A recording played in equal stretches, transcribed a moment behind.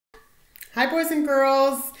Hi boys and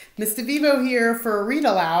girls, Miss DeVivo here for a read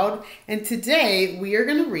aloud, and today we are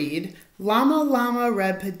going to read Llama Llama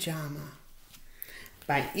Red Pajama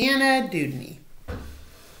by Anna Dudney.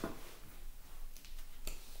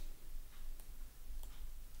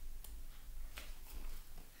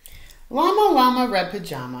 Llama Llama Red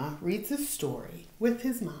Pajama reads a story with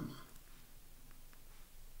his mama.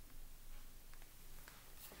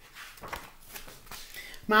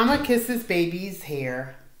 Mama kisses baby's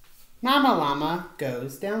hair. Mama Llama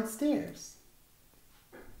goes downstairs.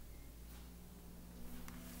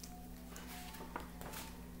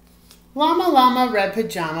 Llama Llama Red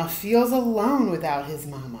Pajama feels alone without his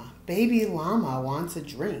mama. Baby Llama wants a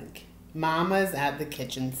drink. Mama's at the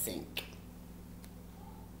kitchen sink.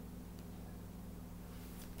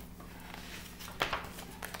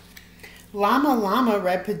 Llama Llama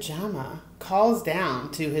Red Pajama calls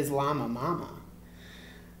down to his llama mama.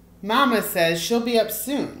 Mama says she'll be up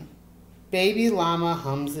soon. Baby Llama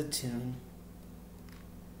hums a tune.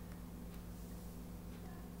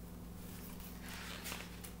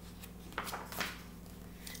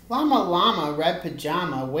 Llama Llama Red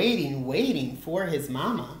Pajama waiting for his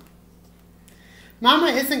mama. Mama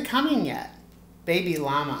isn't coming yet. Baby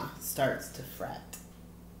Llama starts to fret.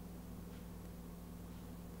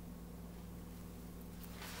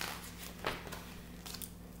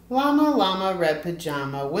 Llama Llama Red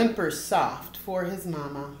Pajama whimpers soft for his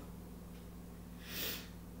mama.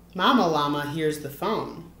 Mama Llama hears the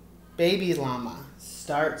phone. Baby Llama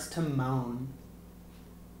starts to moan.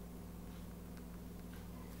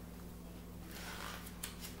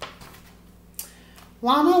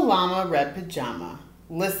 Llama Llama Red Pajama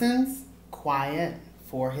listens quiet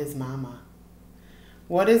for his mama.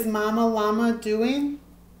 What is Mama Llama doing?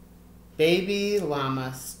 Baby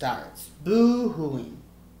Llama starts boo-hooing.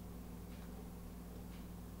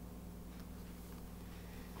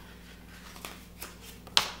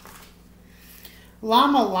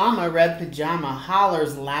 Llama Llama Red Pajama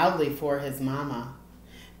hollers loudly for his mama.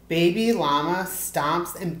 Baby Llama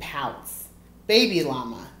stomps and pouts. Baby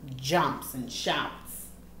Llama jumps and shouts.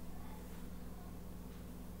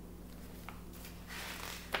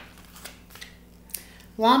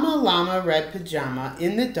 Llama Llama Red Pajama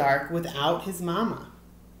in the dark without his mama.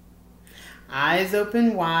 Eyes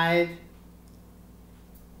open wide,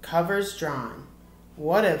 covers drawn.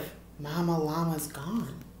 What if Mama Llama's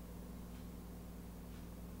gone?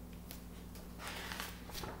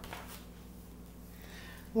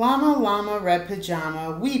 Llama Llama Red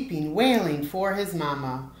Pajama weeping, wailing for his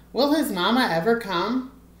mama. Will his mama ever come?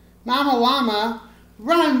 Mama Llama,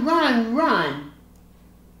 run, run, run!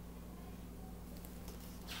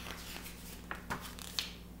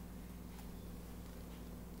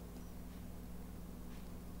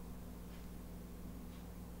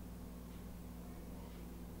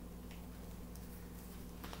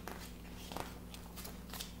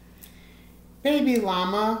 Baby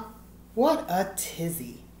Llama, what a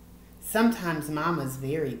tizzy. Sometimes Mama's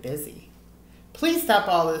very busy. Please stop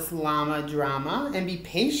all this llama drama and be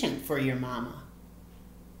patient for your mama.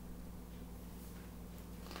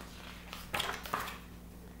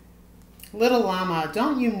 Little llama,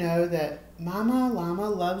 don't you know that Mama Llama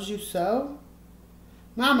loves you so?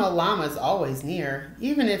 Mama Llama's always near,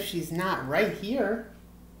 even if she's not right here.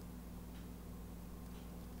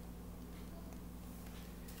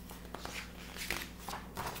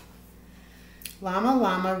 Llama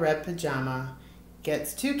Llama Red Pajama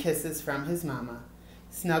gets 2 kisses from his mama,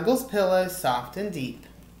 snuggles pillows soft and deep.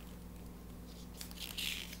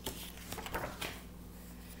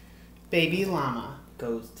 Baby Llama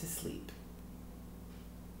goes to sleep.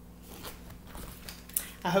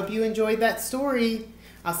 I hope you enjoyed that story.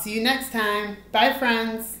 I'll see you next time. Bye,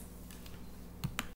 friends.